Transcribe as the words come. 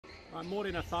Right,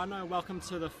 Morena whānau, welcome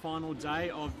to the final day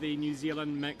of the New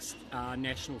Zealand Mixed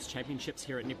Nationals Championships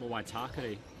here at Netball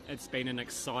Waitākere. It's been an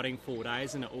exciting 4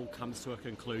 days and it all comes to a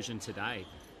conclusion today.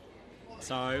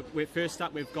 So first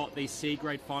up we've got the C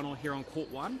grade final here on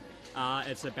Court 1.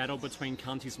 It's a battle between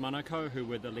Counties Manukau, who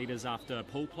were the leaders after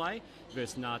pool play,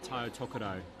 versus Ngā Tai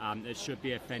Tokerau. It should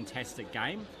be a fantastic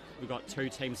game. We've got two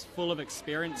teams full of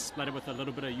experience, splattered with a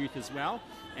little bit of youth as well,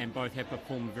 and both have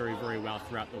performed very, very well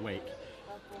throughout the week.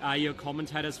 Your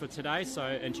commentators for today, so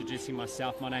introducing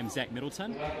myself, my name's Zach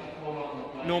Middleton.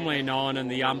 Normally known in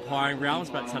the umpiring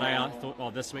realms, but today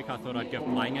this week I thought I'd give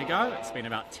playing a go. It's been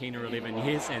about 10 or 11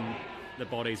 years and the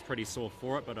body's pretty sore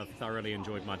for it, but I've thoroughly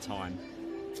enjoyed my time.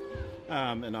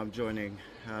 And I'm joining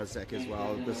Zach as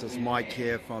well. This is Mike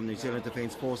here from New Zealand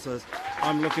Defence Forces.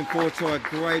 I'm looking forward to a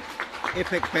great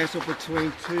epic battle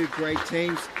between two great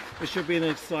teams. It should be an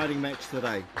exciting match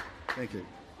today. Thank you.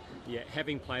 Yeah,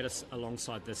 having played us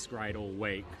alongside this grade all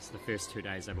week, it's the first 2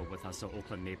 days they were with us at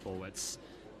Auckland Netball, it's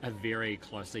a very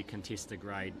closely contested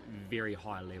grade, very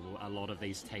high level. A lot of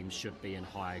these teams should be in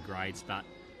higher grades, but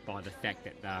by the fact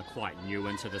that they're quite new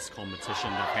into this competition,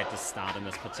 they've had to start in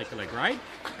this particular grade.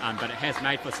 But it has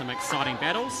made for some exciting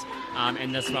battles,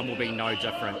 and this one will be no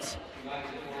different.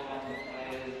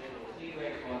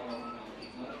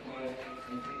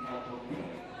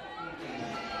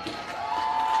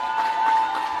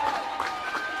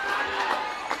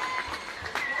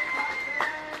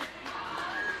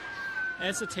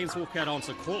 As the teams walk out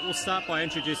onto court, we'll start by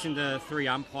introducing the three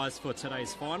umpires for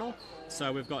today's final.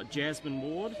 So we've got Jasmine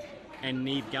Ward and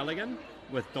Neve Galligan,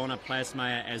 with Donna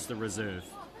Plasmaya as the reserve.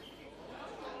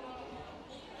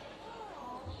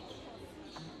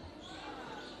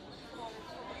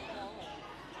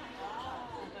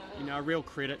 You know, a real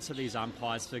credit to these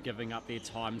umpires for giving up their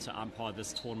time to umpire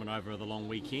this tournament over the long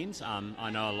weekend. I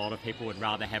know a lot of people would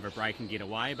rather have a break and get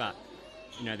away, but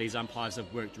you know, these umpires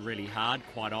have worked really hard,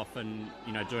 quite often,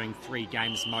 you know, doing 3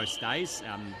 games most days.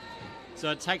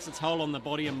 So it takes a toll on the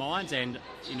body and mind, and,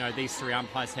 you know, these 3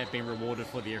 umpires have been rewarded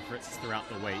for their efforts throughout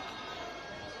the week.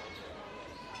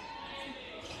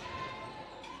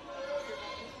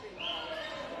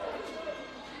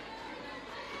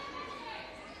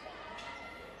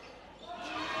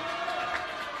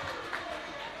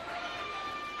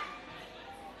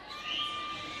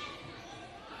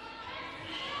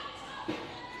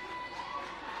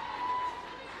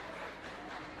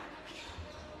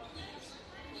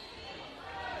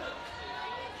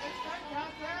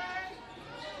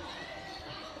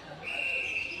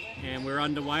 And we're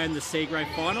underway in the C grade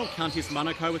final. Counties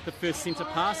Manukau with the first centre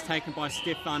pass taken by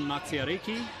Stefan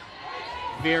Matiariki.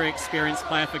 Very experienced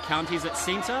player for Counties at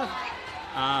centre.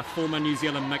 Former New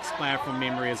Zealand mixed player from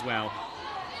memory as well.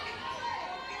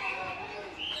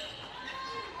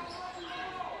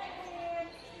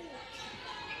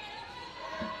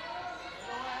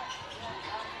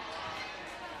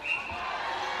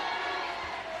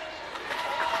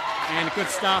 And a good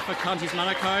start for Counties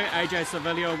Manukau. AJ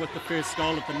Savilio with the first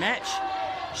goal of the match.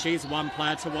 She's one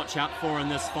player to watch out for in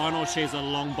this final. She's a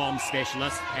long bomb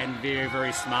specialist and very,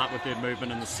 very smart with her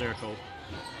movement in the circle.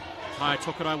 Tai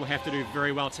Tokerau will have to do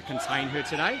very well to contain her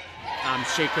today.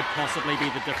 She could possibly be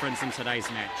the difference in today's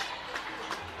match.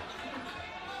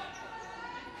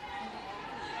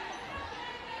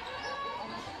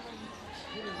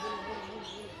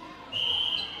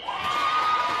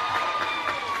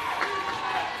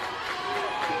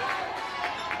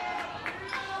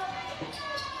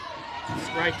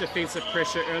 Great defensive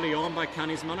pressure early on by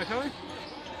Counties Manukau.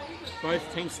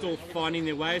 Both teams still finding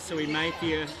their way, so we may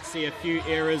see a few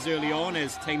errors early on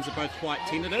as teams are both quite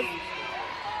tentative.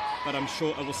 But I'm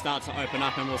sure it will start to open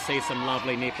up and we'll see some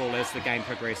lovely netball as the game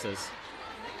progresses.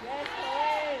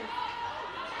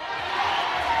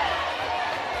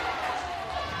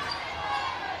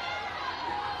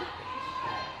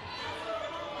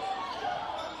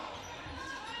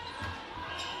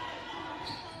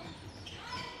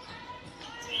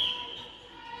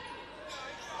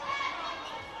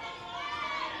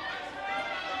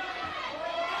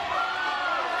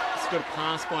 Good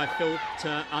pass by Phil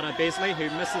to Ara Besley, who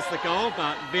misses the goal,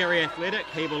 but very athletic.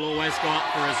 He will always go up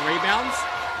for his rebounds,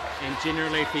 and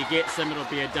generally if he gets them, it'll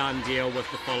be a done deal with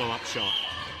the follow-up shot.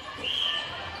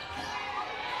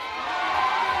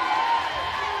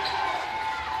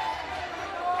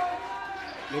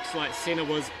 Looks like centre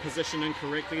was positioned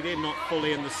incorrectly there, not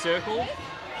fully in the circle.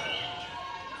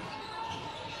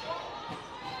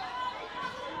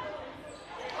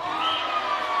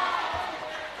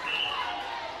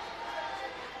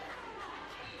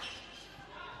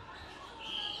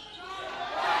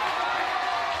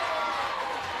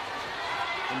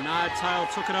 Ngā Tai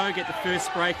Tokerau get the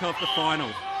first break of the final.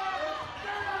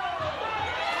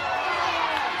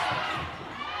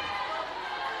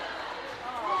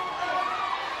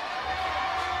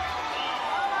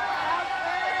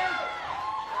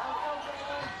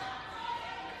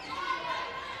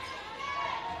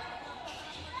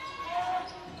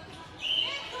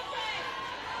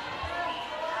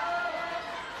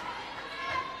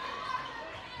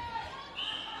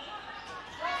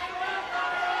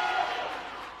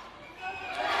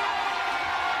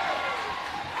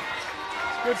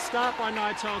 Good start by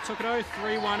Ngā Tai Tokerau,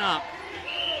 3-1 up.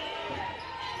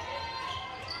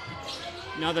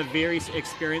 Another very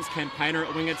experienced campaigner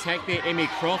at wing attack there, Emmy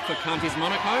Croft for Counties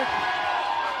Manukau.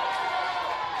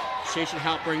 She should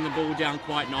help bring the ball down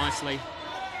quite nicely.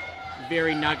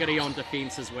 Very nuggety on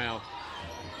defence as well.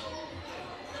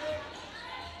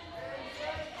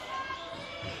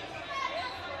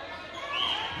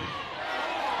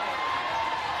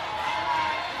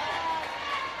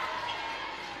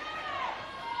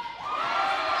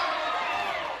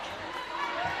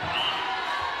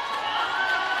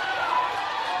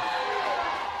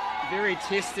 Very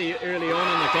testy early on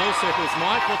in the goal circles,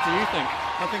 Mike. What do you think?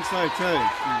 I think so too.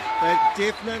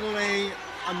 There's definitely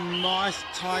a nice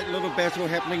tight little battle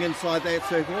happening inside that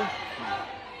circle.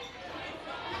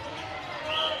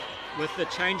 With the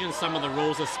change in some of the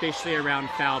rules, especially around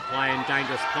foul play and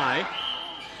dangerous play,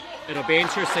 it'll be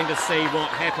interesting to see what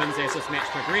happens as this match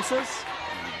progresses.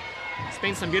 It's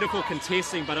been some beautiful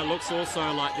contesting, but it looks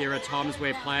also like there are times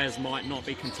where players might not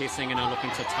be contesting and are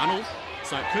looking to tunnel.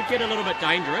 So it could get a little bit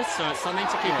dangerous, so it's something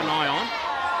to keep an eye on,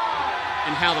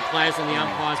 and how the players and the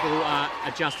umpires will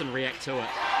adjust and react to it.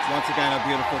 Once again, a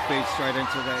beautiful feed straight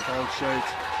into that goal shoot.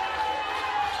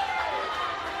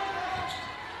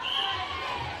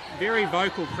 Very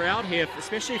vocal crowd here,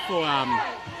 especially for,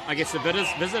 I guess, the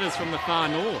visitors from the far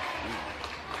north.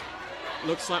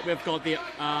 Looks like we've got the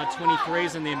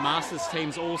 23s and their Masters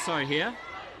teams also here,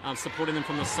 supporting them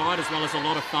from the side, as well as a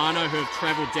lot of whānau who have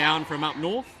travelled down from up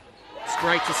north. It's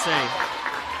great to see.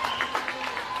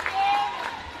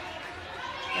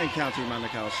 And County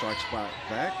Manukau strikes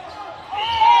back.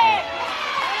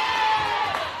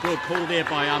 Good call there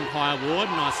by umpire Ward.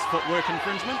 Nice footwork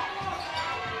infringement.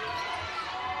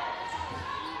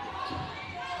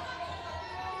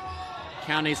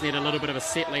 Counties need a little bit of a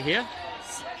settler here.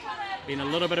 Been a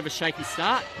little bit of a shaky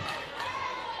start.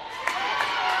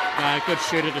 Good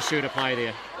shooter-to-shooter play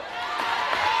there.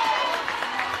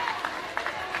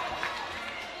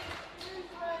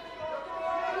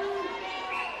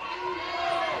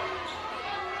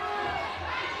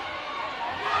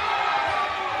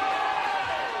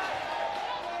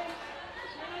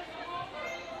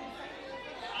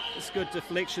 It's good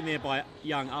deflection there by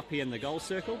young Uppy in the goal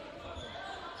circle.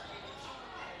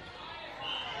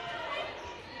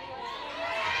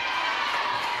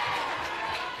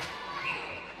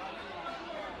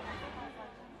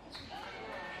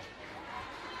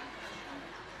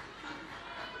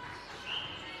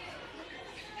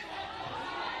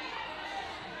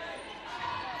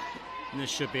 And this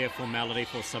should be a formality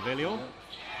for Savilio.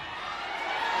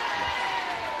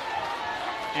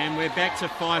 And we're back to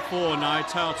 5-4. Ngā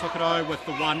Tai Tokerau with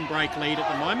the 1 break lead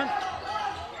at the moment.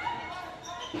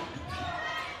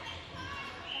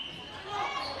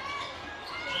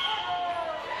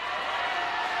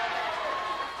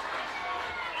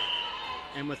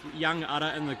 And with young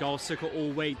Ara in the goal circle all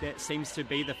week, that seems to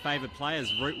be the favoured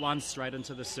players. Route 1 straight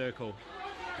into the circle.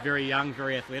 Very young,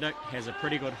 very athletic, has a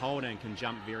pretty good hold and can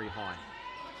jump very high.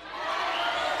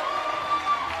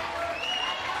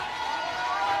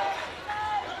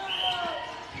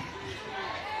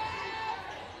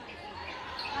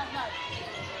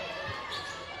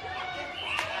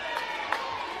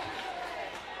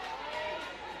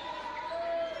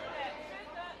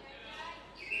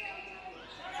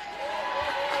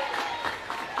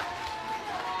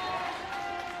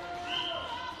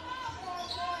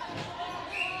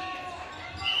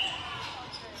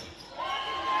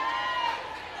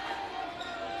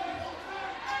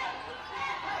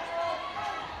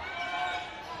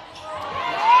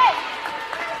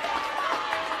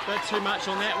 Bit too much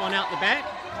on that one out the back.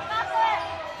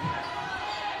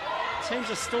 Teams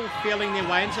are still feeling their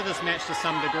way into this match to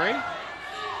some degree.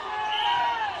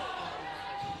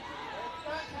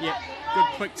 Yep, good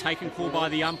quick take and call by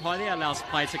the umpire there, allows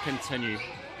play to continue.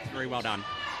 Very well done.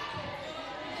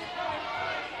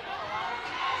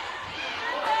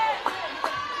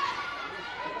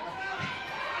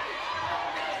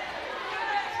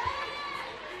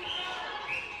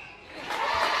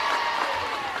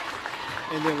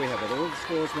 And there we have it, all the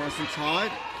scores nice and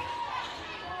tight.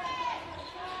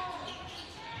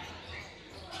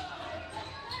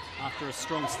 a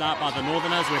strong start by the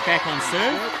Northerners. We're back on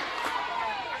serve.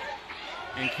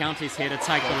 And County's here to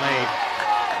take the lead.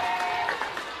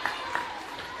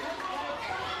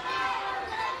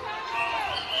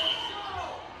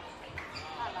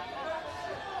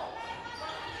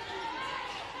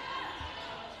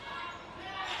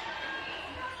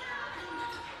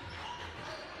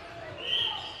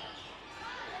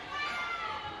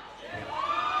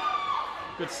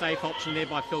 Good safe option there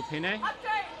by Phil Penne.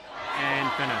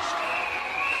 And finished.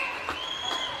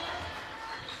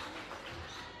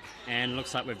 And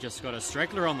looks like we've just got a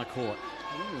straggler on the court.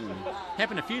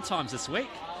 Happened a few times this week.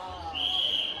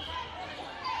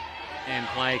 And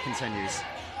play continues.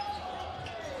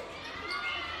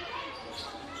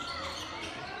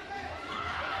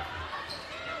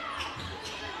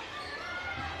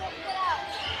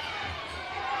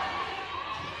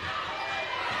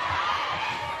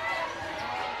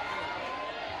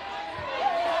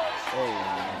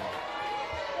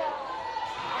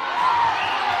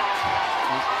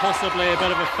 Possibly a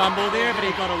bit of a fumble there, but he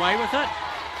got away with it.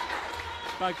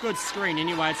 But good screen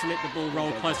anyway to let the ball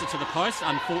roll closer to the post.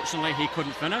 Unfortunately, he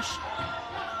couldn't finish.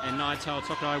 And Ngā Tai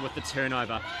Tokerau with the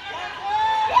turnover.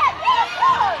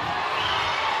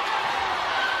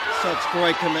 Such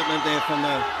great commitment there from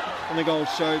the goal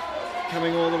show,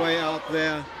 coming all the way out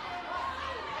there.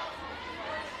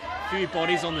 Few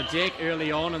bodies on the deck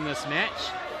early on in this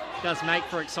match. Does make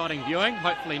for exciting viewing.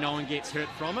 Hopefully no one gets hurt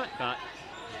from it, but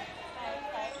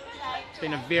it's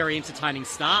been a very entertaining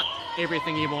start.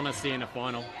 Everything you want to see in a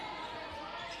final.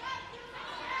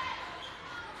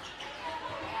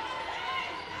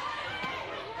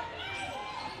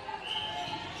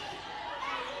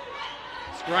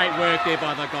 It's great work there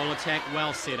by the goal attack.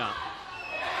 Well set up.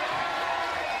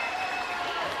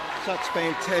 Such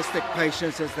fantastic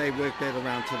patience as they work that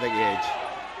around to the edge.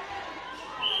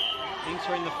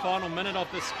 Entering the final minute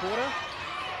of this quarter.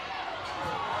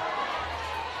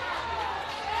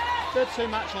 Bit too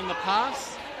much on the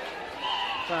pass,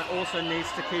 but also needs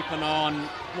to keep an eye on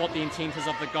what the intent is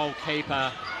of the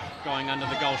goalkeeper going under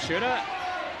the goal shooter.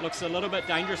 Looks a little bit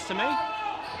dangerous to me.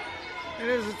 It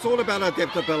is. It's all about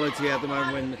adaptability at the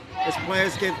moment. When as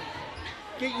players get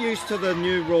used to the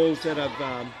new rules that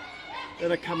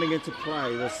are coming into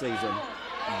play this season.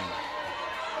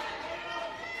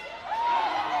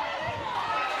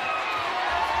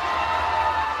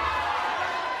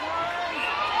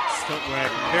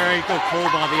 Footwork. Very good call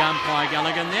by the umpire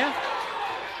Gallagher there.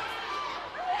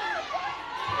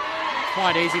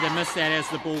 Quite easy to miss that as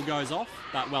the ball goes off,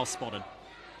 but well spotted.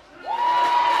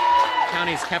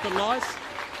 County's capitalised.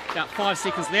 About 5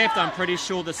 seconds left. I'm pretty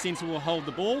sure the centre will hold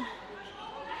the ball.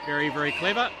 Very, very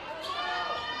clever.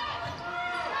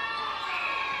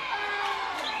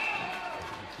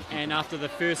 And after the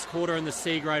first quarter in the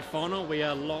C grade final, we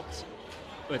are locked.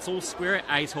 It's all square at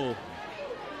 8-all.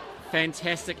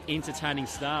 Fantastic, entertaining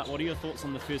start. What are your thoughts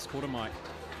on the first quarter, Mike?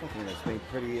 I think it's been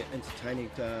pretty entertaining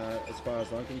as far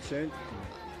as I'm concerned.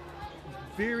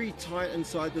 Very tight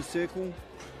inside the circle.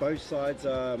 Both sides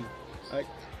are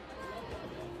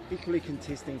equally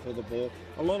contesting for the ball.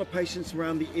 A lot of patience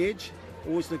around the edge,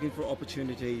 always looking for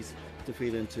opportunities to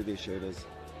feed into their shooters.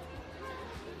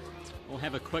 We'll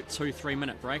have a quick 2-3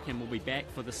 minute break and we'll be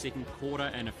back for the second quarter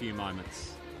in a few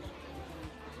moments.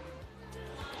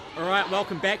 Alright,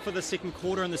 welcome back for the second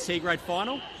quarter in the C grade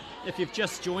final. If you've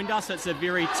just joined us, it's a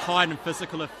very tight and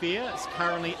physical affair. It's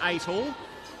currently 8-all.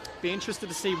 Be interested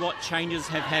to see what changes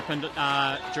have happened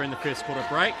during the first quarter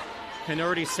break. Can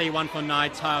already see one for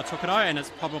Ngā Tai Tokerau, and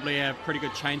it's probably a pretty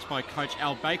good change by coach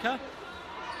Al Baker.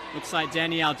 Looks like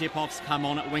Danielle Depov's come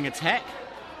on at wing attack.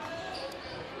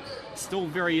 Still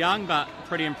very young, but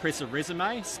pretty impressive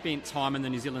resume. Spent time in the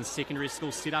New Zealand secondary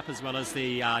school setup as well as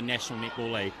the National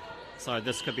Netball League. So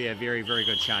this could be a very, very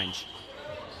good change.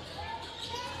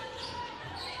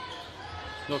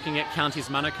 Looking at County's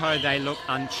Manukau, they look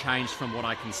unchanged from what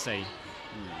I can see.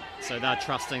 So they're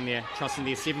trusting their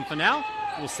 7 for now.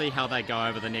 We'll see how they go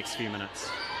over the next few minutes.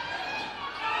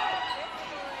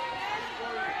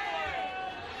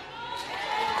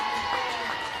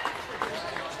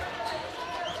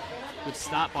 Good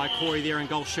start by Corey there in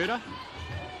goal shooter.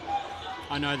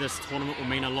 I know this tournament will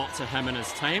mean a lot to him and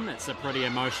his team. It's a pretty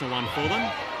emotional one for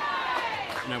them.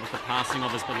 You know, with the passing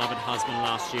of his beloved husband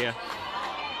last year.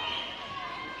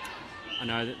 I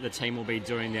know that the team will be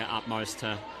doing their utmost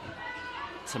to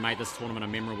make this tournament a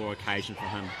memorable occasion for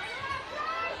him.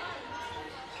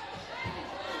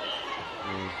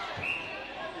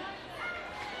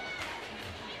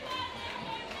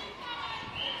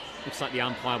 Looks like the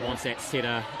umpire wants that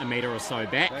setter a metre or so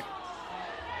back.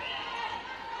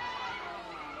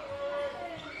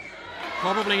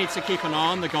 Probably needs to keep an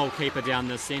eye on the goalkeeper down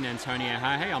this end, Antonia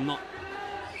Hahe. I'm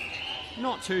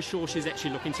not too sure she's actually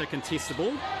looking to contest the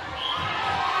ball.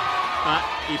 But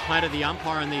he played at the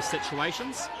umpire in these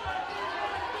situations.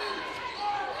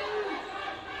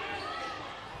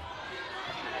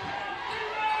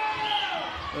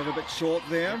 A little bit short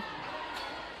there.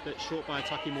 Bit short by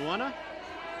Taki Moana.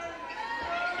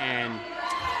 And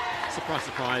surprise,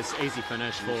 surprise, easy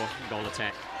finish for goal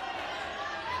attack.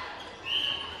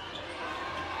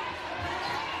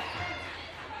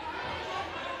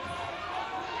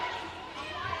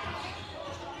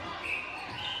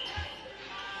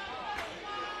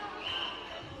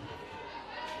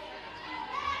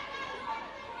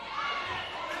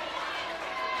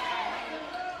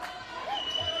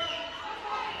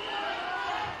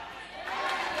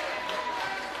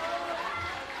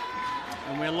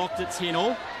 And we're locked at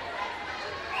 10-all.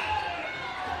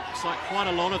 Looks like quite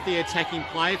a lot of the attacking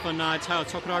play for Ngā Tai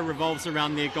Tokerau revolves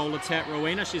around their goal attack.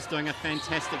 Rowena, she's doing a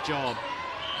fantastic job.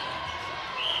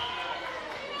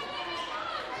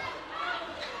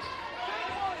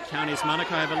 Counties Manukau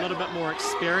have a little bit more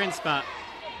experience, but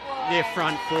their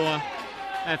front four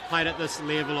have played at this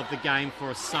level of the game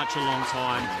for such a long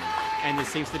time, and there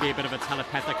seems to be a bit of a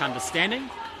telepathic understanding,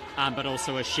 but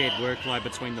also a shared workload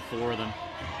between the four of them.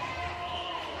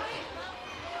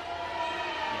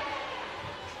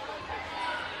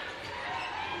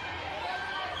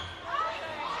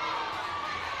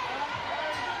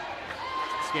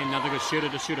 Again, another good shooter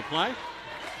to shoot a play.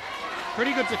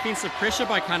 Pretty good defensive pressure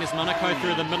by Counties Manukau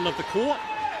through the middle of the court.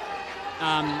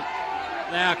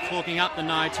 They are clogging up the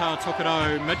Ngā Tai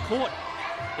Tokerau mid-court.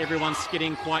 Everyone's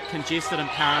getting quite congested and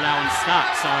parallel and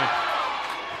stuck, so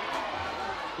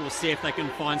we'll see if they can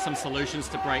find some solutions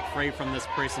to break free from this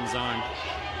press and zone.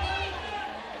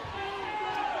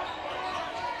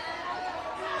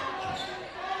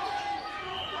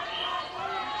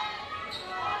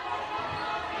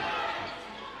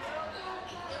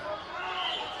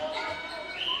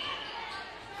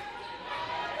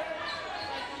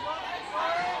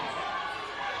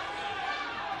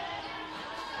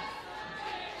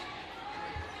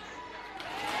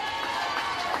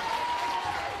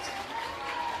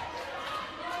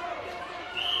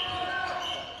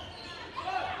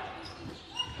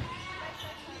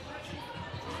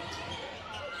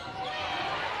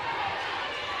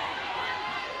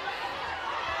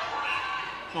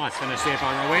 Nice finish there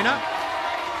by Rowena.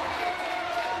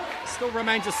 Still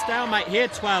remains a stalemate here,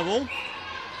 12-all.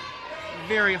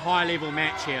 Very high level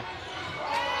match here.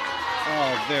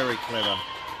 Oh, very clever.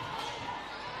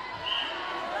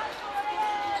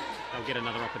 They'll get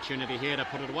another opportunity here to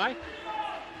put it away.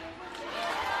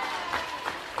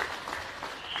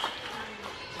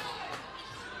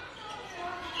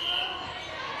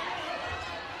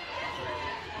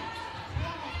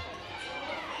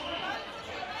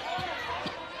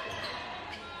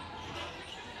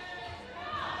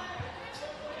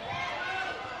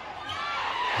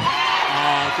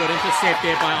 Good intercept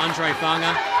there by Andre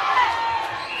Fanga.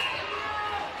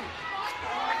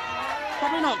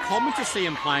 Probably not common to see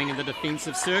him playing in the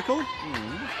defensive circle.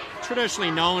 Traditionally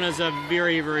known as a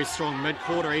very, very strong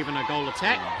mid-court or even a goal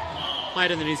attack. Played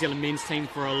in the New Zealand men's team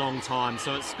for a long time,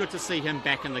 so it's good to see him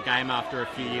back in the game after a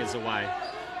few years away.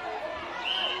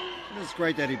 It's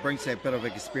great that he brings that bit of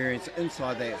experience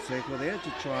inside that circle there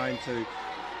to try to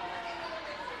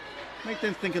make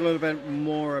them think a little bit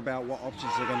more about what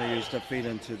options they're going to use to feed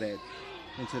into their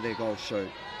goal shoot.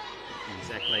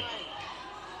 Exactly.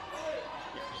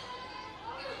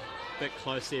 Bit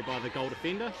close there by the goal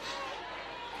defender.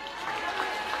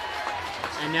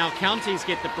 And now Counties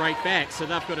get the break back, so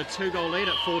they've got a 2-goal lead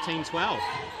at 14-12.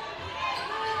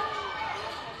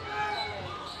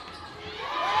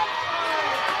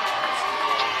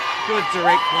 Good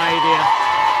direct play there.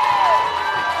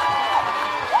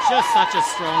 Just such a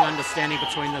strong understanding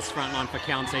between this front line for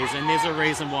Counties, and there's a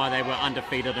reason why they were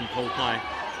undefeated in pool play.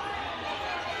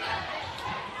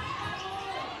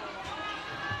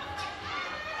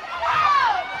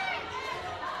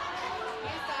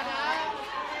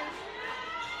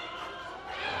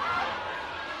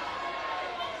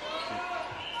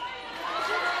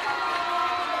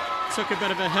 Took a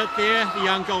bit of a hit there, the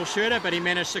young goal shooter, but he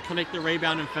managed to collect the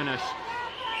rebound and finish.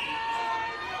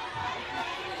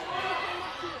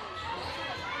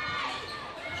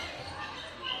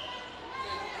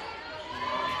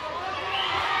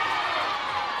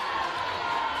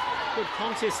 Good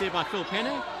contest there by Phil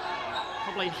Penny.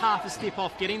 Probably half a step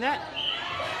off getting that.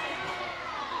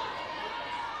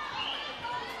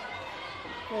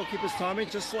 Goalkeeper's timing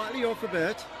just slightly off a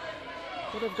bit.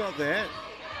 Would have got that.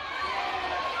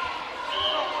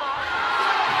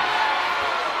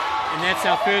 And that's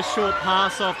our first short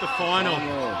pass of the final.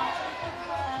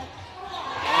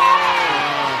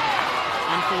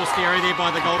 Unforced area there by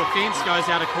the goal defence, goes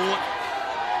out of court.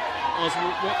 I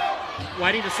was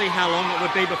waiting to see how long it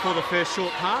would be before the first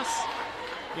short pass.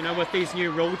 You know, with these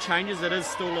new rule changes, it is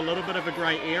still a little bit of a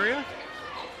grey area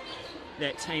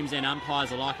that teams and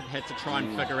umpires alike have had to try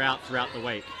and figure out throughout the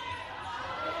week.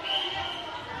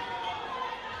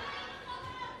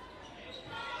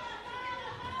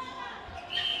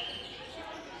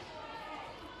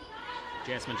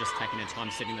 Jasmine just taking her time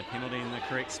setting the penalty in the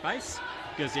correct space.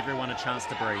 Gives everyone a chance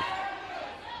to breathe.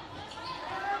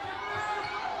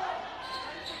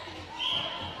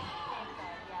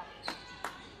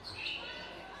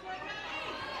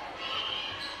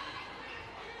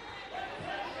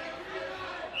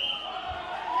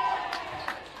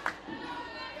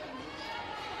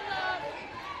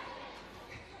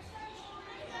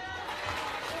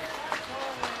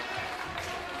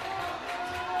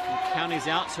 Counties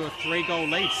out to a 3-goal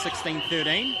lead,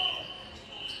 16-13.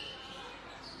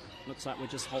 Looks like we're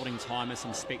just holding time as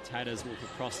some spectators walk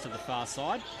across to the far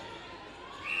side.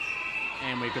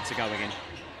 And we're good to go again.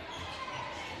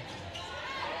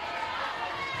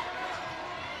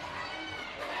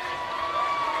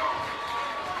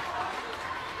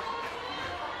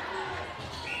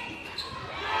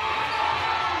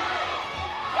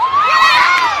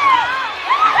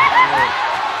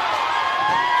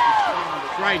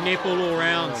 Great netball all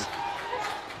round.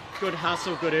 Good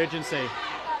hustle, good urgency.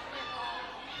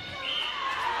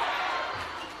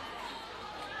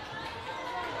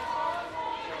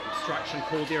 Obstruction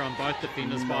called there on both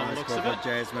defenders by the looks of it.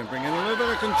 Jasmine bringing a little bit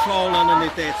of control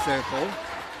underneath that circle.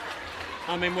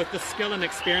 I mean, with the skill and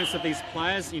experience of these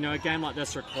players, you know, a game like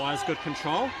this requires good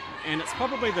control. And it's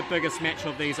probably the biggest match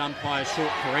of these umpires'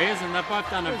 short careers, and they've both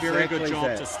done a very good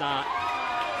job to start.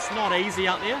 It's not easy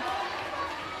out there.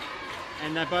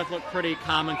 And they both look pretty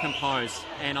calm and composed.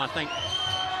 And I think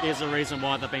there's a reason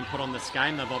why they've been put on this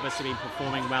game. They've obviously been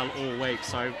performing well all week,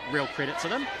 so real credit to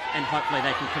them. And hopefully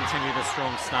they can continue the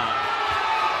strong start.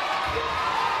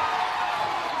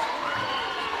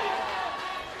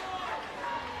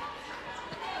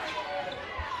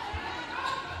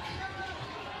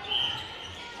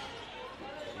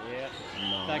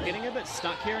 Yeah, they're getting a bit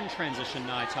stuck here in transition,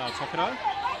 Ngā Tai Tokerau.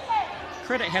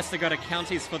 Credit has to go to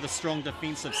counties for the strong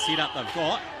defensive setup they've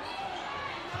got.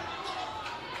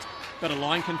 Bit of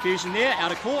line confusion there,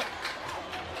 out of court.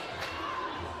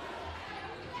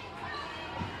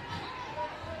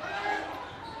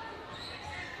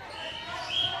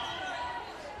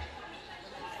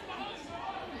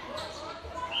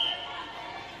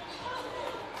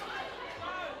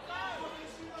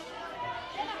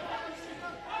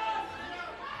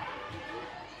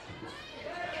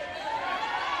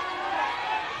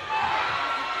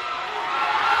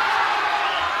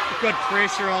 Good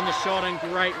pressure on the shot and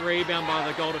great rebound by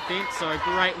the goal defence, so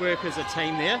great work as a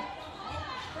team there.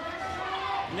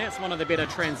 And that's one of the better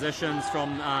transitions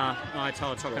from Ngā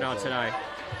Tai Tokerau today.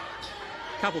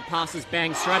 Couple passes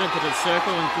bang straight into the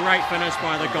circle and great finish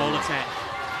by the goal attack.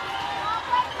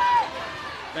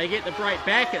 They get the break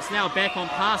back, it's now back on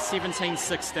pass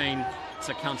 17-16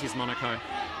 to Counties Manukau.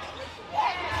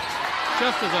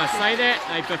 Just as I say that,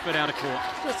 they biff it out of court.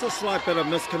 Just a slight bit of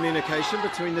miscommunication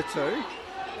between the two.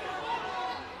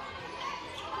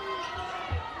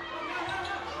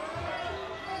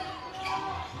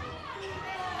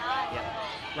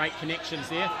 Great connections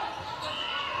there.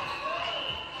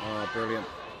 Oh, brilliant.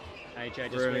 AJ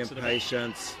just brilliant works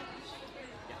patience.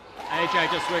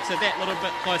 AJ just works it that little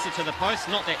bit closer to the post.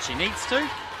 Not that she needs to,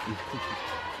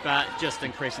 but just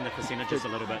increasing the percentages a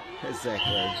little bit.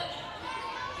 Exactly.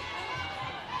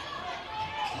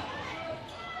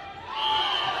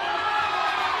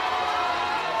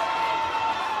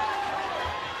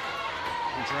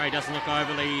 Dre doesn't look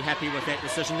overly happy with that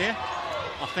decision there.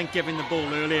 I think giving the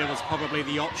ball earlier was probably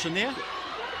the option there.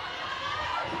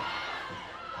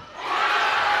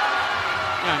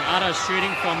 Young Ada's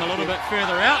shooting from a little bit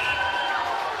further out.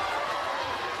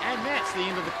 And that's the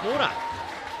end of the quarter.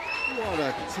 What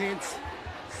a tense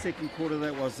second quarter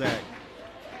that was, Zach.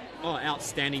 Oh,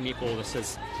 outstanding netball. This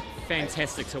is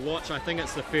fantastic to watch. I think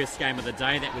it's the first game of the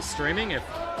day that we're streaming. If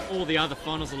all the other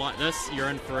finals are like this, you're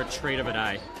in for a treat of a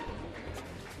day.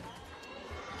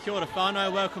 Kia ora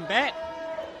whānau, welcome back.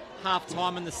 Half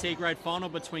time in the C grade final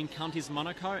between Counties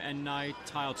Manukau and Ngā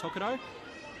Tai Tokerau.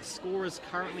 The score is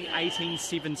currently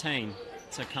 18-17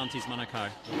 to Counties Manukau.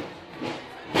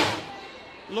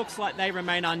 Looks like they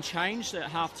remain unchanged at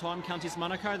half time, Counties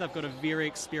Manukau. They've got a very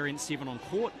experienced 7 on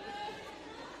court.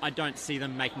 I don't see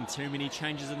them making too many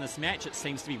changes in this match. It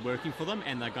seems to be working for them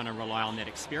and they're going to rely on that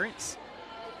experience.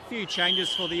 few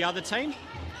changes for the other team.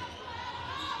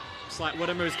 Looks like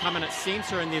Whittamu's come in at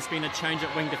centre, and there's been a change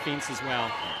at wing defence as well.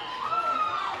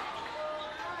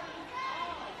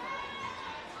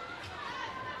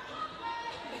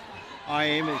 I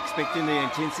am expecting the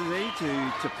intensity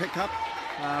to pick up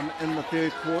in the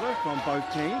third quarter from both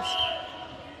teams.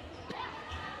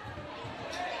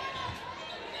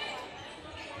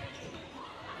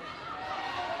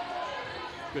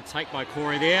 Good take by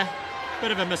Corey there. Bit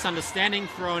of a misunderstanding,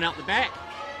 thrown out the back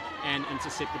and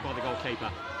intercepted by the goalkeeper.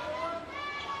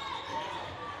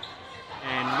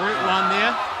 And route one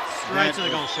there, straight to the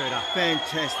goal shooter.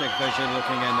 Fantastic vision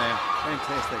looking in there.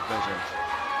 Fantastic vision.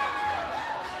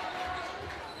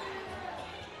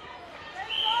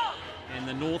 And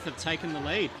the North have taken the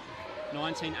lead,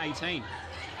 19-18.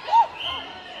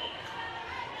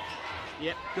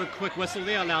 Yep, good quick whistle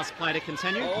there, allows play to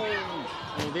continue.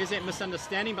 Well, there's that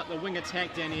misunderstanding, but the wing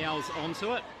attack, Danielle's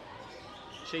onto it.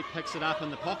 She picks it up in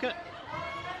the pocket.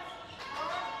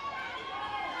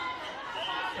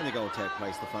 And the goal attack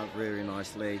plays the front very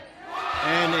nicely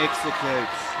and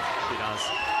executes. She does.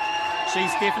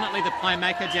 She's definitely the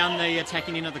playmaker down the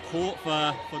attacking end of the court for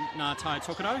Ngā Tai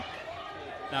Tokerau.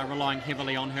 They're relying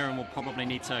heavily on her and will probably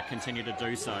need to continue to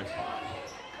do so.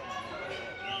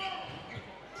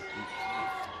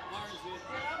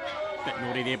 Bit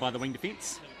naughty there by the wing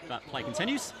defence, but play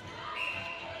continues.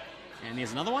 And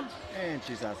there's another one. And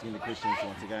she's asking the questions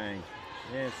once again.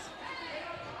 Yes.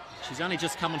 She's only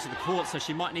just come onto the court, so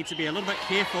she might need to be a little bit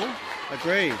careful.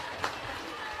 Agreed.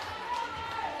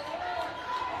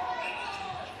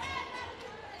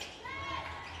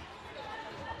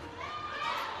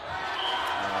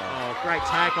 Oh, great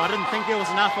take. I didn't think there was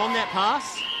enough on that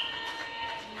pass.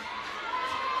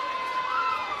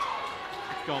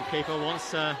 Goalkeeper wants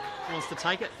to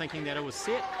take it, thinking that it was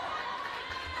set.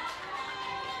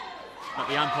 But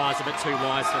the umpire's a bit too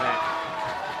wise for that.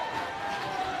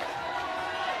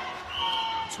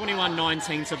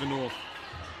 21-19 to the North.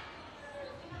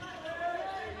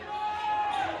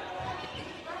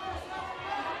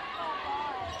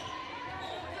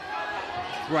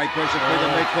 Great pressure through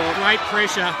the midcourt. Great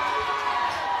pressure.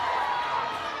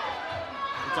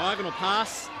 The diagonal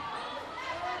pass.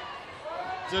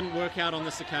 Didn't work out on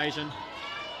this occasion.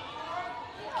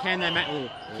 Can they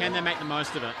make the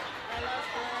most of it?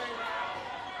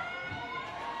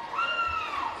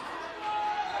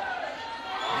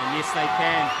 And yes, they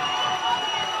can.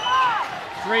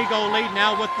 3-goal lead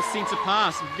now with the centre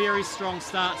pass. Very strong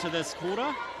start to this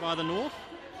quarter by the North.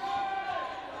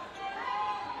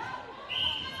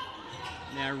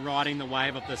 Now riding the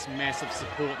wave of this massive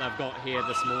support they've got here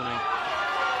this morning.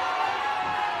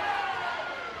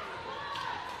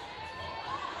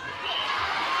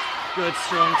 Good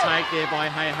strong take there by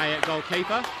Hey at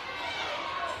goalkeeper.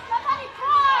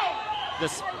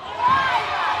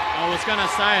 I was going to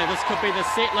say this could be the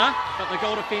settler, but the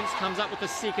goal defence comes up with the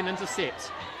second intercept.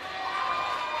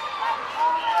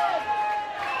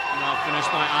 Well finished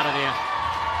by Ada there.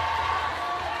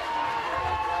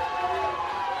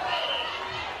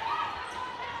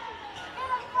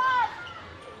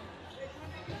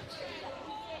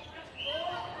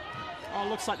 Oh,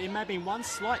 looks like there may have been one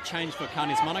slight change for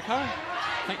Kane's Manukau.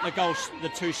 I think the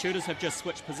two shooters have just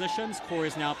switched positions.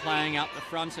 Corey's now playing out the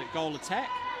front at goal attack.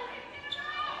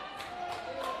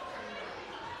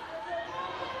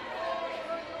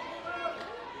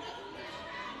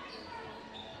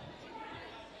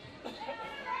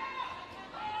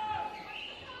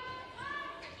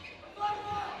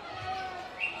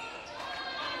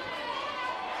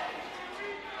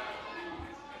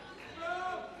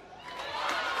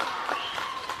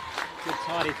 Good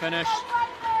tidy finish.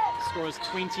 Score is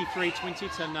 23-20 to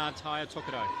Ngā Tai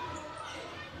Tokerau.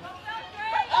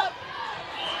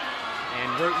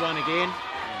 And route one again.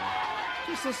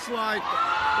 Just a slight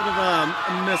bit of a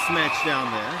mismatch down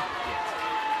there.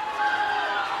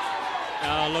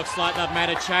 Oh, looks like they've made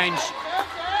a change.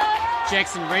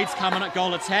 Jackson Reed's coming at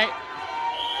goal attack.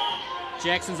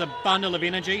 Jackson's a bundle of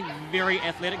energy, very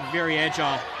athletic, very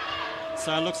agile.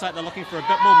 So it looks like they're looking for a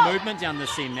bit more movement down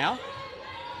this end now.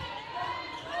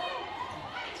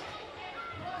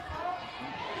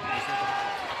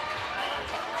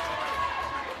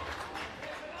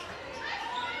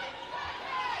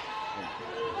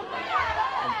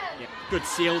 Good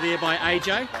seal there by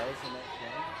AJ.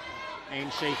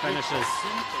 And she finishes.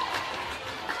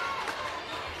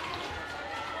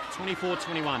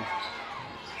 24-21.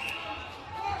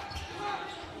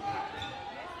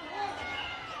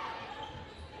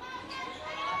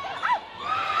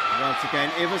 Once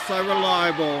again, ever so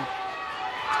reliable.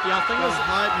 Yeah, I think the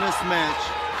height mismatch.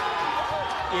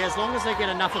 Yeah, as long as they get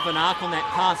enough of an arc on that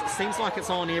pass, it seems like it's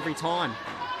on every time.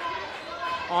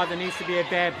 Either needs to be a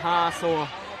bad pass or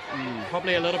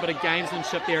probably a little bit of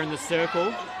gamesmanship there in the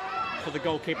circle for the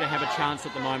goalkeeper to have a chance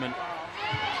at the moment.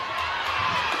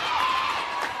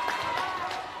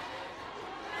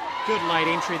 Good late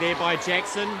entry there by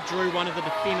Jackson. Drew one of the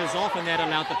defenders off, and that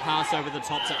allowed the pass over the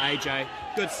top to AJ.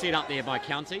 Good setup there by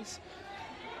Counties.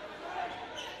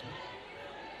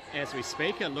 As we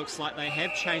speak, it looks like they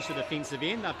have changed the defensive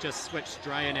end. They've just switched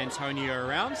Dre and Antonio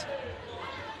around.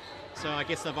 So I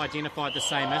guess they've identified the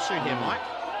same issue here, Mike.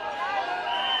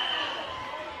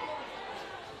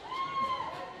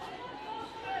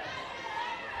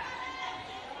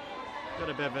 Got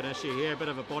a bit of an issue here, a bit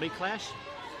of a body clash.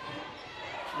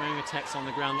 Wing attacks on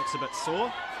the ground, looks a bit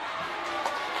sore.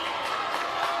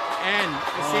 And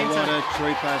the centre. What a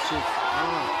true pass.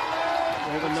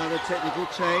 We have another technical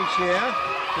change here.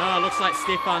 No, it looks like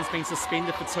Stefan's been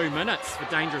suspended for 2 minutes for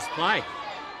dangerous play.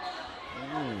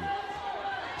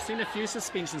 I've seen a few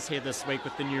suspensions here this week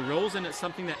with the new rules, and it's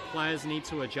something that players need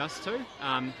to adjust to.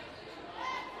 The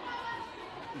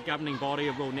governing body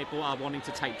of World Netball are wanting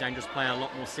to take dangerous play a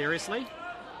lot more seriously.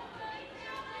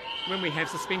 When we have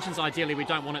suspensions, ideally we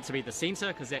don't want it to be the centre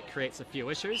because that creates a few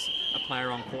issues. A player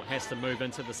on court has to move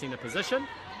into the centre position.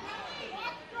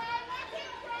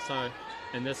 So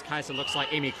in this case, it looks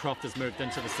like Emmy Croft has moved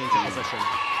into the centre position.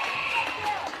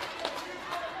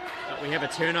 But we have a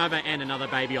turnover and another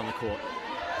baby on the court.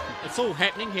 It's all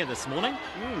happening here this morning.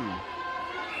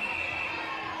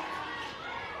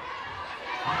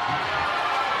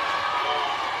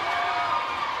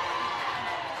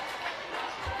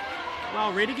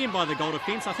 Well read again by the goal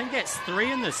defence. I think that's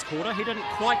 3 in this quarter. He didn't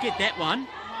quite get that one,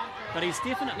 but he's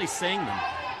definitely seeing them.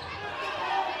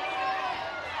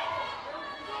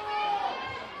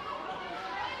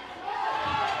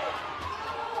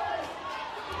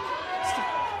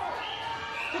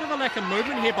 Bit of a lack of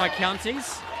movement here by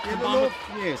Counties. Yeah,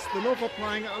 the North are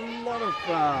playing a lot of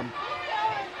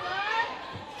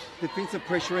defensive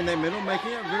pressure in their middle,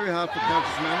 making it very hard for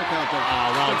Counties Manukau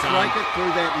to break it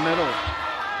through that middle.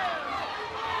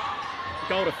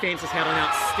 Goal defence has had an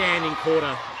outstanding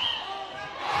quarter.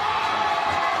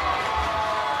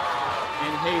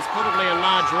 And he's probably a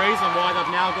large reason why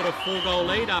they've now got a 4-goal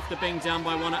lead after being down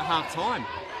by 1 at half time.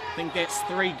 I think that's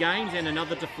 3 games and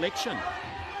another deflection.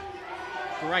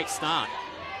 Great start.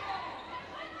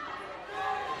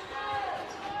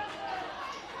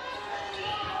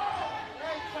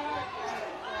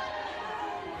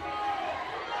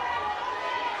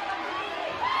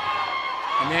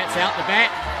 And that's out the back.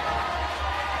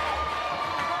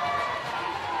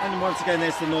 And once again,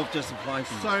 there's the North just applying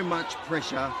so much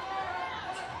pressure.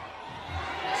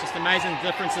 It's just amazing the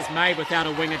difference is made without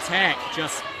a wing attack.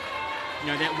 Just,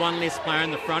 that one less player in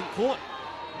the front court,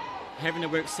 having to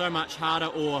work so much harder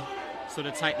or sort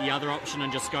of take the other option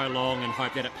and just go long and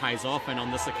hope that it pays off, and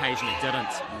on this occasion it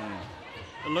didn't.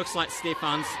 It looks like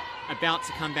Stefan's about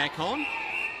to come back on.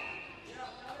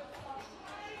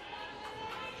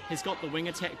 He's got the wing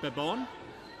attack bib on,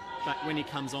 but when he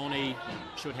comes on, he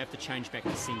should have to change back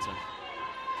to centre.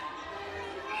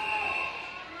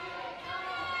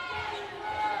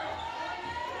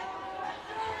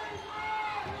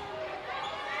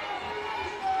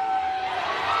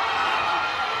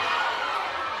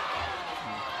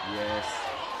 Yes.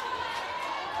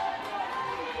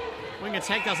 Wing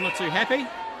attack doesn't look too happy.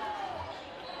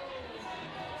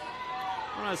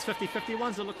 One of those 50-50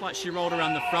 ones that looked like she rolled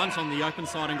around the front on the open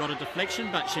side and got a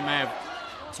deflection, but she may have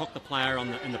took the player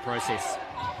in the process.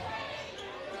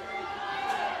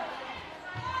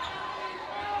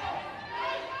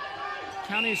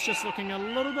 County's just looking a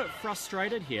little bit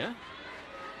frustrated here.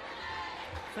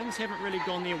 Things haven't really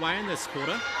gone their way in this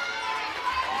quarter.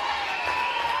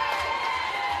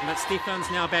 But Stefan's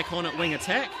now back on at wing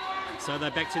attack, so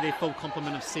they're back to their full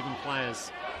complement of 7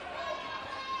 players.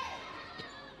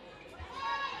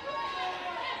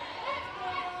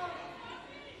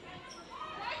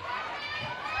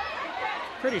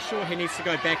 Pretty sure he needs to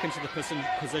go back into the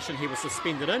position he was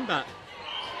suspended in, but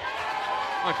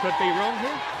I could be wrong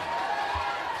here.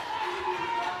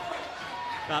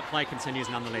 But play continues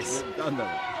nonetheless.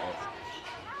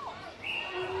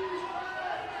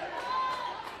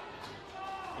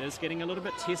 It is getting a little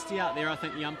bit testy out there. I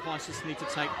think the umpires just need to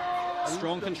take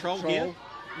strong control here.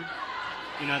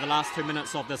 The last 2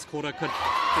 minutes of this quarter could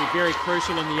be very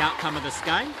crucial in the outcome of this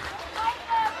game.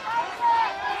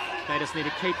 They just need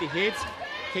to keep their heads,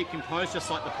 keep composed,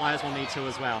 just like the players will need to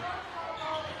as well.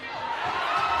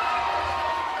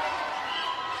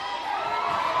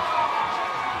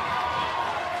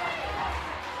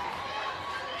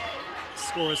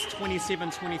 score is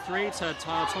 27-23 to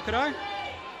Tokerau.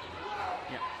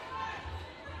 Yep.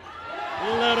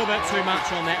 A little bit too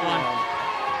much on that one.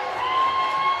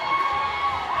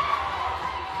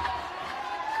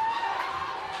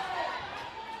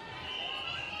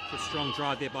 A strong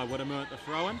drive there by Whittemore at the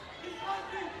throw-in.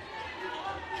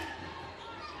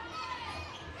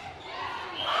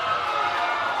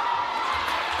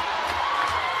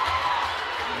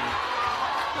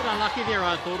 Bit unlucky there,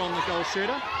 I thought, on the goal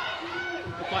shooter.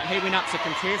 Looked like he went up to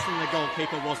contest and the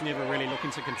goalkeeper wasn't ever really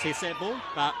looking to contest that ball,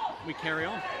 but we carry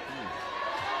on.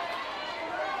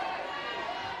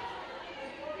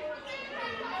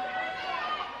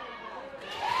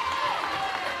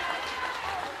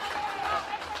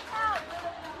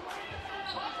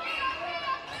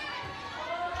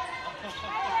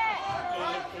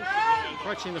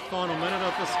 Approaching the final minute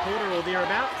of this quarter or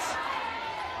thereabouts.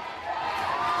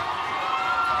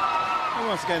 And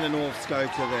once again, the Norths go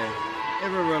to their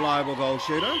ever reliable goal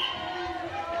shooter.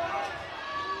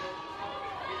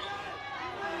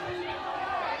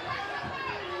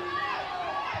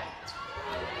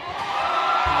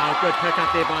 Oh, good pick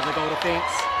up there by the goal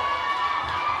defence.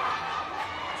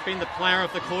 It's been the player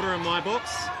of the quarter in my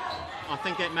books. I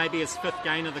think that may be his 5th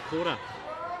gain of the quarter.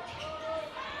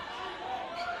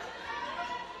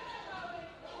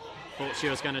 Thought she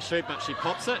was going to shoot, but she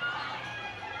pops it.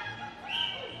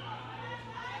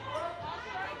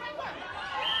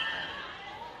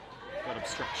 Got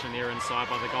obstruction there inside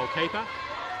by the goalkeeper.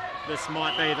 This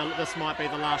might be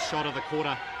the last shot of the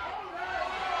quarter.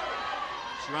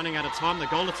 She's running out of time. The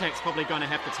goal attack's probably going to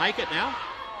have to take it now.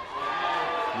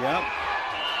 Yep.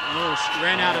 Oh, she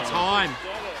ran out of time.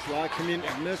 Slight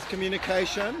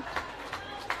miscommunication.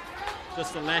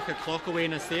 Just a lack of clock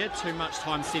awareness there. Too much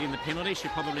time setting the penalty. She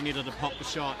probably needed to pop the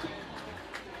shot.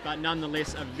 But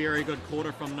nonetheless, a very good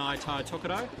quarter from Ngā Tai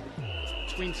Tokerau.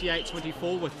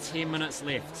 28-24 with 10 minutes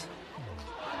left.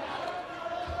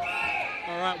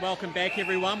 All right, welcome back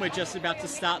everyone. We're just about to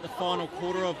start the final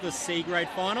quarter of the C grade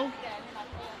final.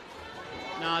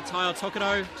 Ngā Tai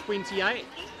Tokerau 28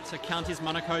 to Counties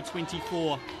Manukau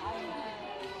 24.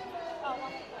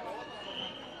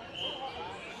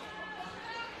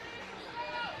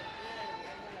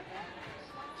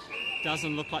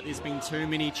 Doesn't look like there's been too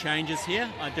many changes here.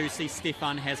 I do see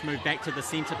Stefan has moved back to the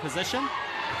centre position.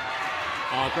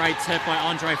 Oh, great tip by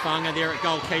Andre Whanga there at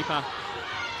goalkeeper.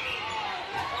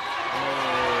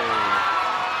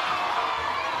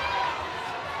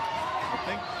 I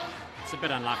think it's a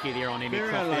bit unlucky there on Emmy very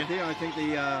Croft unlucky. there. I think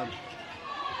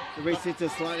the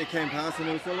resetter slightly came past and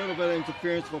there was a little bit of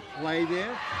interference for play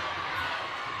there.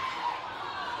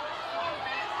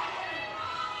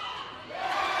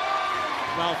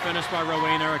 Well finished by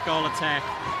Rowena, a goal attack.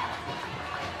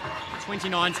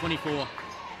 29-24.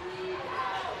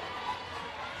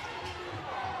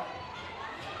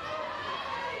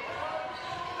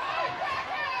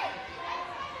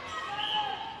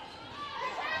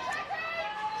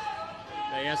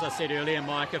 As I said earlier,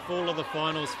 Mike, if all of the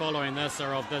finals following this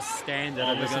are of this standard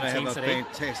and we're this going to have a intensity,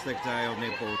 fantastic day of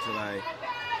netball today.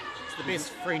 It's the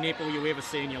best free netball you'll ever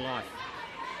see in your life.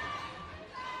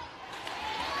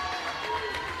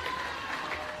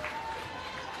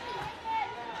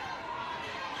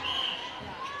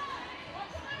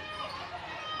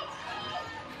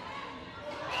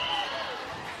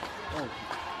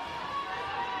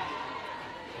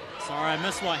 Sorry, I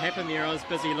missed what happened there. I was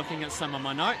busy looking at some of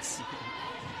my notes.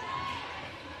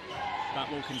 But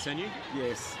we'll continue.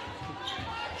 Yes.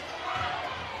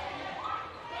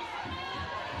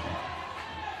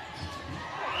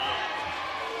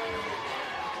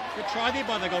 Good try there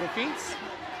by the goal defence.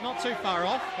 Not too far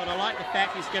off, but I like the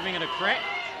fact he's giving it a crack.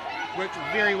 Worked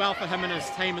very well for him and his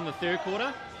team in the third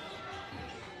quarter.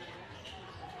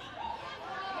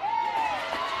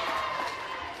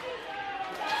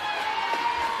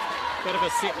 Bit of a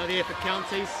settler there for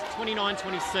Counties.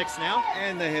 29-26 now.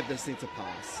 And they have the centre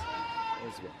pass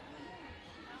as well.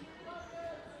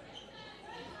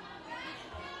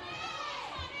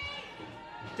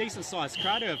 Decent sized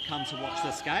crowd who have come to watch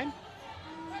this game.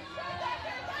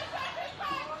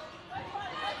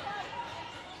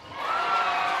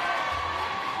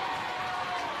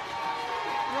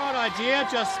 Right idea,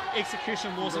 just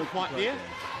execution wasn't quite there.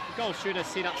 The goal shooter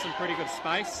set up some pretty good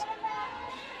space.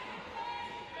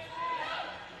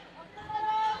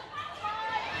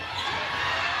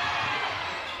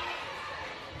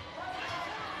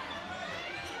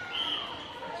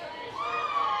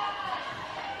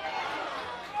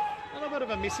 Bit of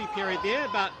a messy period there,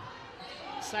 but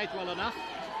saved well enough.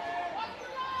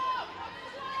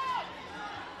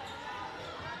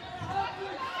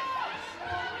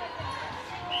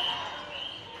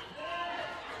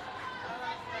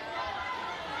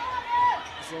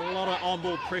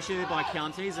 on-ball pressure there by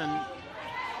counties, and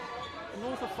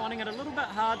North are finding it a little bit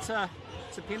hard to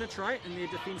penetrate in their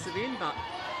defensive end, but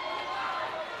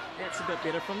that's a bit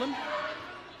better from them.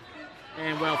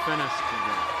 And well finished.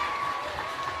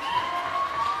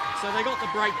 So they got the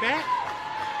break back,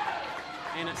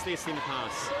 and it's their centre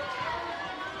pass.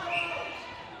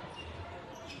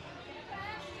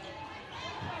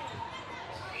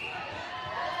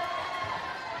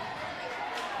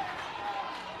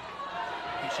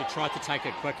 She tried to take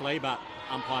it quickly, but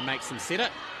umpire makes them set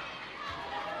it.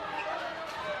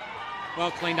 Well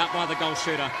cleaned up by the goal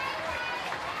shooter.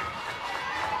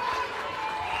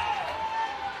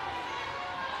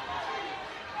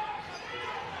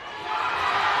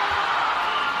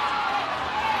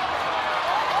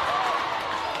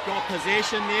 Got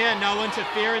possession there, no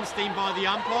interference deemed by the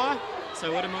umpire.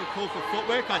 So would have been called for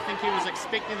footwork. I think he was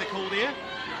expecting the call there,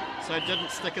 so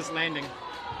didn't stick his landing.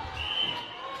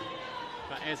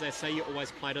 But as they say, you always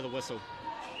play to the whistle.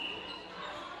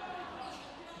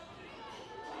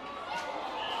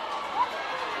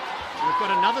 We've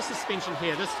got another suspension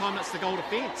here. This time it's the goal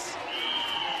defence.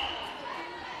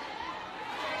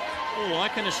 All I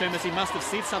can assume is he must have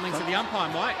said something to the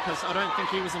umpire, Mike, because I don't think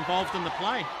he was involved in the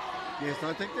play. Yes,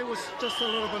 I think there was just a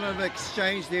little bit of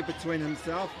exchange there between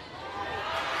himself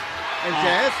and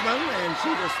Jasmine, and she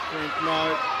just went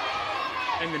no.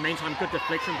 In the meantime, good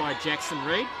deflection by Jackson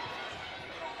Reed.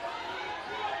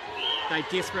 They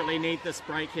desperately need this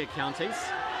break here, counties.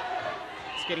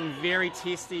 It's getting very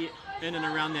testy in and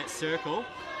around that circle.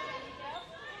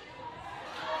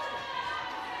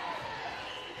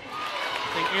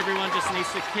 I think everyone just needs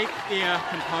to keep their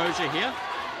composure here.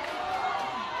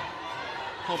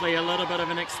 Probably a little bit of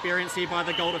an experience here by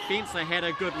the goal defence. They had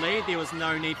a good lead. There was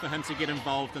no need for him to get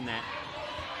involved in that.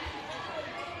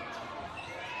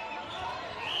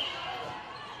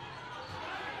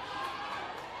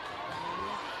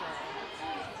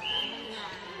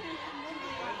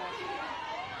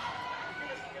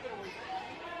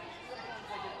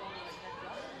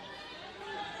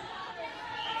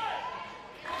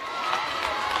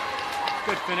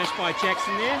 Good finish by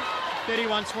Jackson there,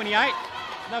 31-28.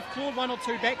 They've clawed one or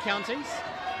two back counties.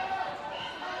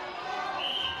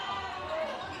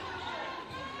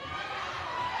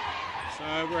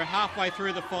 So we're halfway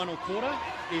through the final quarter.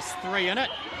 There's 3 in it.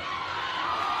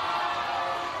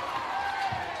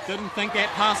 Didn't think that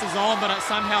pass is on, but it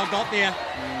somehow got there.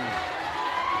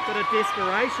 Bit of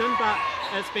desperation, but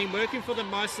it's been working for them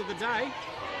most of the day.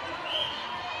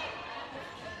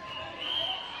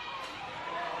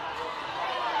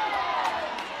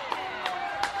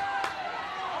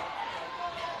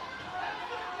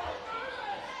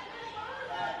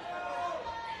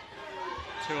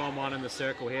 One in the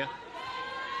circle here.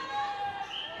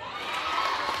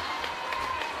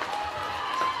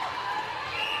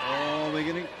 Oh, we're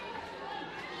getting...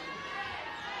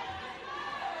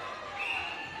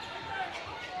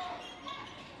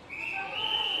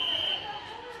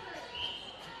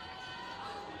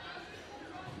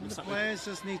 The players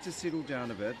just need to settle down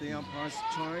a bit. The umpire's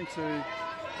trying to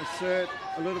assert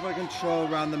a little bit of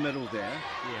control around the middle there.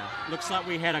 Yeah, looks like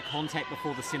we had a contact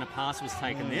before the centre pass was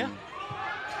taken there.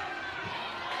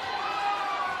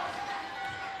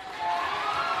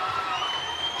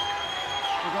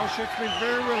 The goal shoot's been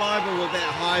very reliable with that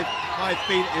high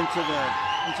feet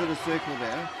into the circle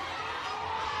there.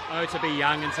 Oh, to be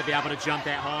young and to be able to jump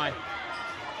that high.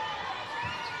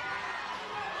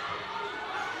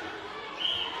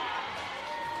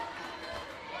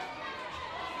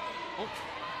 Oh.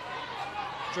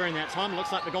 During that time, it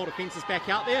looks like the goal defence is back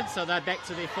out there, so they're back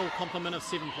to their full complement of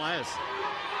 7 players.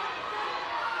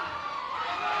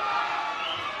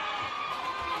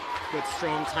 Good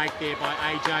strong take there by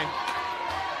AJ.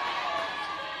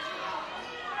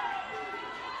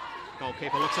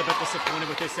 Goalkeeper looks a bit disappointed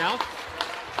with herself.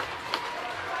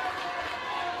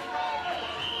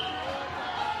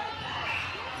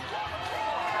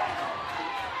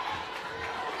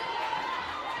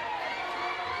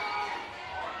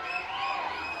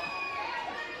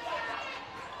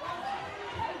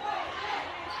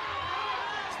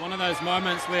 It's one of those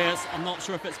moments where I'm not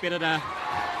sure if it's better to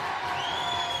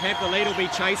have the lead or be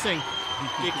chasing.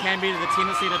 There can be the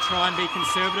tendency to try and be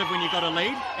conservative when you've got a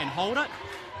lead and hold it.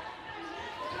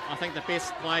 I think the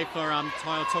best play for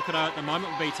Tai or Tokerau at the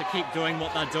moment would be to keep doing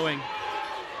what they're doing.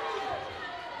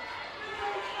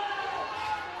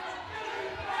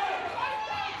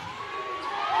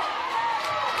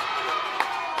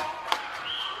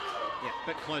 Yeah, a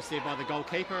bit close there by the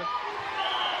goalkeeper.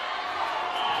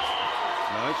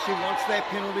 No, she wants that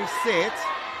penalty set.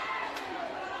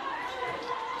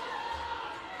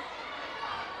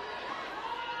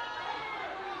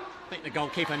 I the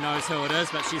goalkeeper knows who it is,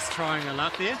 but she's trying her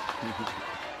luck there.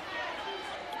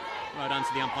 Well done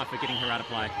to the umpire for getting her out of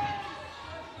play.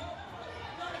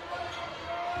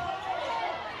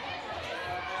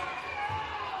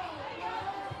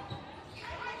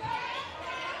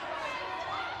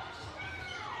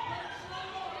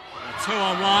 A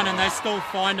 2-on-1 and they still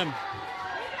find him.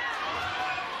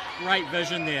 Great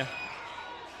vision there.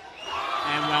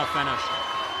 And well finished.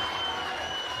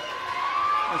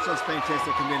 It's just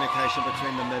fantastic communication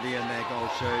between the midi and their goal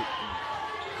shoot.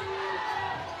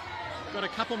 Got a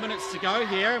couple minutes to go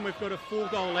here and we've got a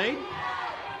 4-goal lead.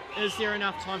 Is there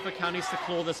enough time for Counties to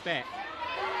claw this back?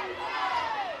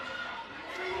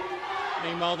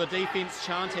 Meanwhile, the defence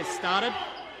chant has started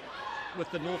with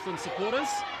the Northland supporters.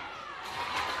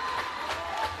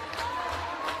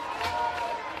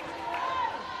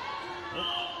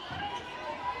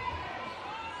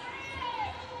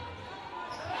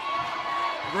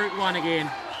 Route 1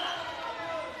 again.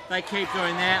 They keep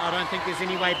doing that. I don't think there's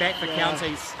any way back for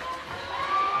Counties.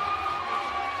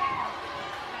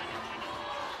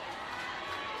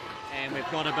 And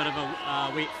we've got a bit of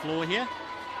a wet floor here.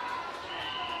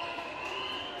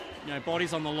 You know,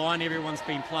 bodies on the line, everyone's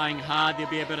been playing hard. There'll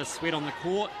be a bit of sweat on the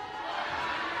court.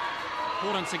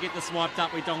 Important to get this wiped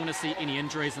up. We don't want to see any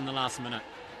injuries in the last minute.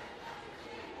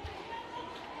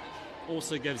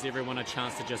 Also gives everyone a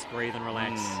chance to just breathe and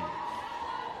relax.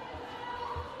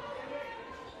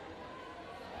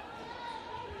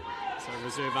 So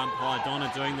reserve umpire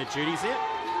Donna doing the duties there.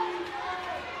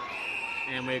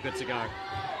 And we're good to go.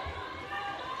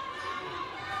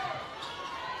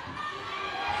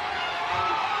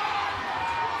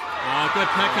 Oh, good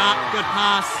pick up, good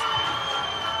pass.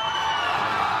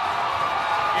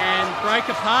 And break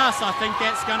a pass, I think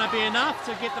that's going to be enough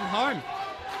to get them home.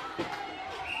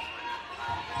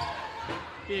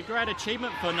 Be a great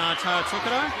achievement for Ngā Tai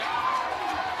Tokerau.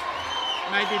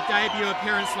 Made their debut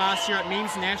appearance last year at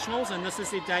Men's Nationals, and this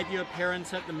is their debut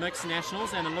appearance at the Mixed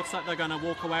Nationals, and it looks like they're going to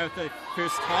walk away with their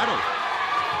first title.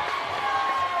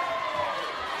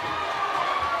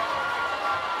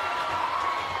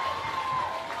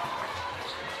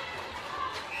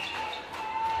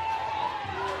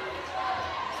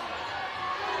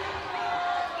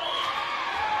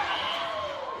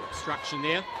 Obstruction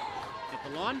there at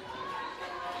the line.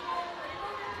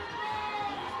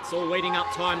 It's all waiting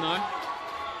up time though.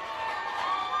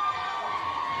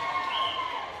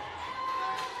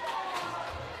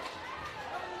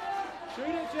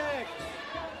 Shoot it, Jack!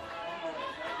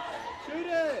 Shoot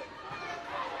it!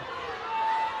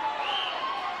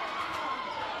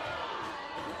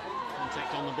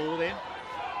 Contact on the ball there.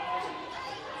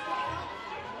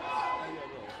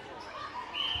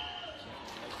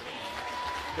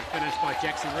 Good finish by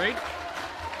Jackson Reed.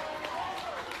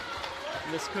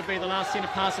 And this could be the last centre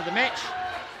pass of the match.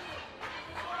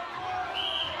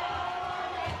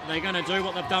 Are they going to do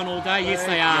what they've done all day? Yes,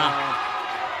 they are.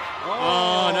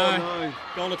 Oh, no.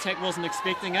 Goal attack wasn't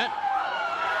expecting it.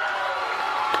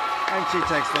 And she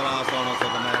takes the last honours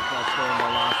of the match by scoring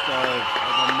the last goal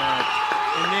of the match.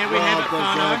 And there we have it,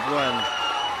 Whānau. Win.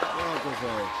 Well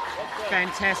deserved.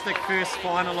 Fantastic first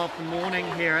final of the morning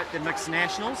here at the Mixed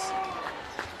Nationals.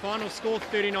 Final score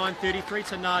 39-33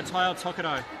 to Ngā Tai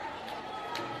Tokerau.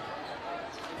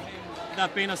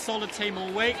 They've been a solid team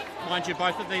all week. Mind you,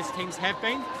 both of these teams have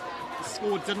been. The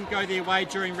score didn't go their way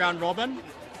during round robin,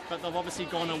 but they've obviously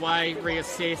gone away,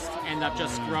 reassessed, and they've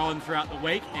just grown throughout the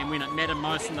week. And when it mattered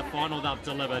most in the final, they've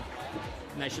delivered.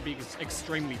 And they should be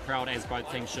extremely proud, as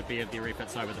both teams should be, of their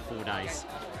efforts over the 4 days.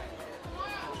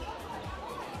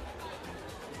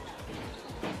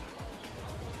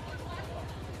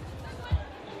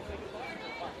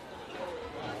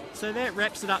 So that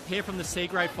wraps it up here from the C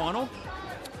grade final.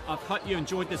 I hope you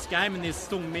enjoyed this game, and there's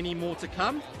still many more to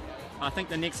come. I think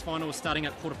the next final is starting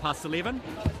at 11:15.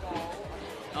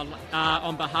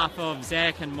 On behalf of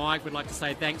Zach and Mike, we'd like to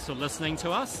say thanks for listening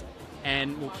to us,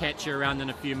 and we'll catch you around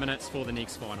in a few minutes for the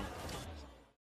next final.